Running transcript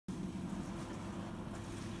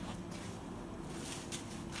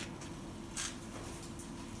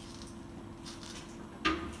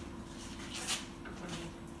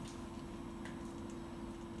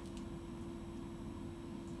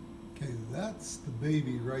That's the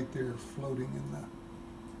baby right there floating in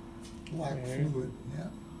the black Okay. fluid, yeah.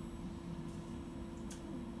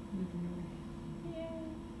 Yay.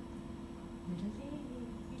 Little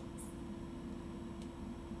babies.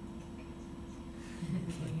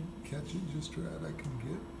 If I can catch it just right, I can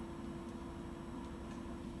get.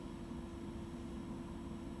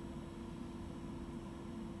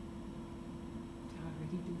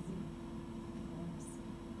 Already busy. Of course.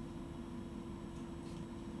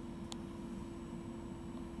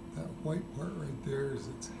 That white part right there is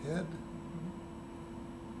its head.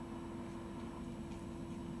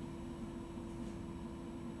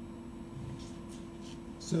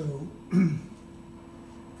 So,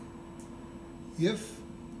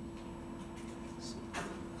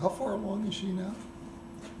 how far along is she now?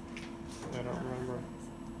 I don't remember.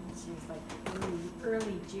 She's like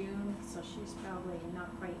early June, so she's probably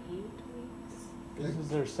not quite 8 weeks. This is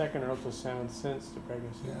their second ultrasound since the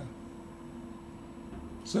pregnancy. Yeah.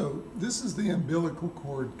 So this is the umbilical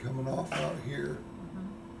cord coming off out here.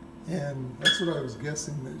 And that's what I was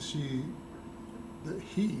guessing, that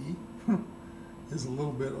he is a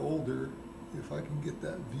little bit older. If I can get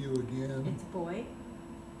that view again. It's a boy.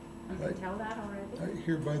 You Right. can tell that already. Right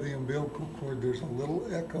here by the umbilical cord, there's a little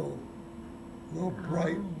echo, little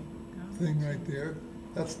bright thing right there.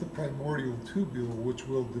 That's the primordial tubule, which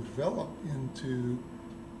will develop into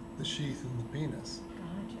the sheath in the penis.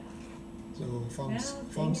 Gotcha. So if I'm, Well,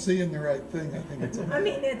 if I'm seeing the right thing, I think it's okay. I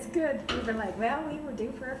mean, it's good. We were like, well, we were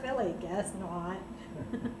due for a filly. Guess not.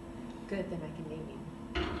 Good, then I can name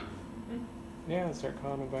him. Yeah, start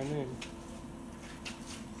calling him by name.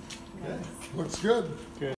 Okay, Nice. looks good. Good.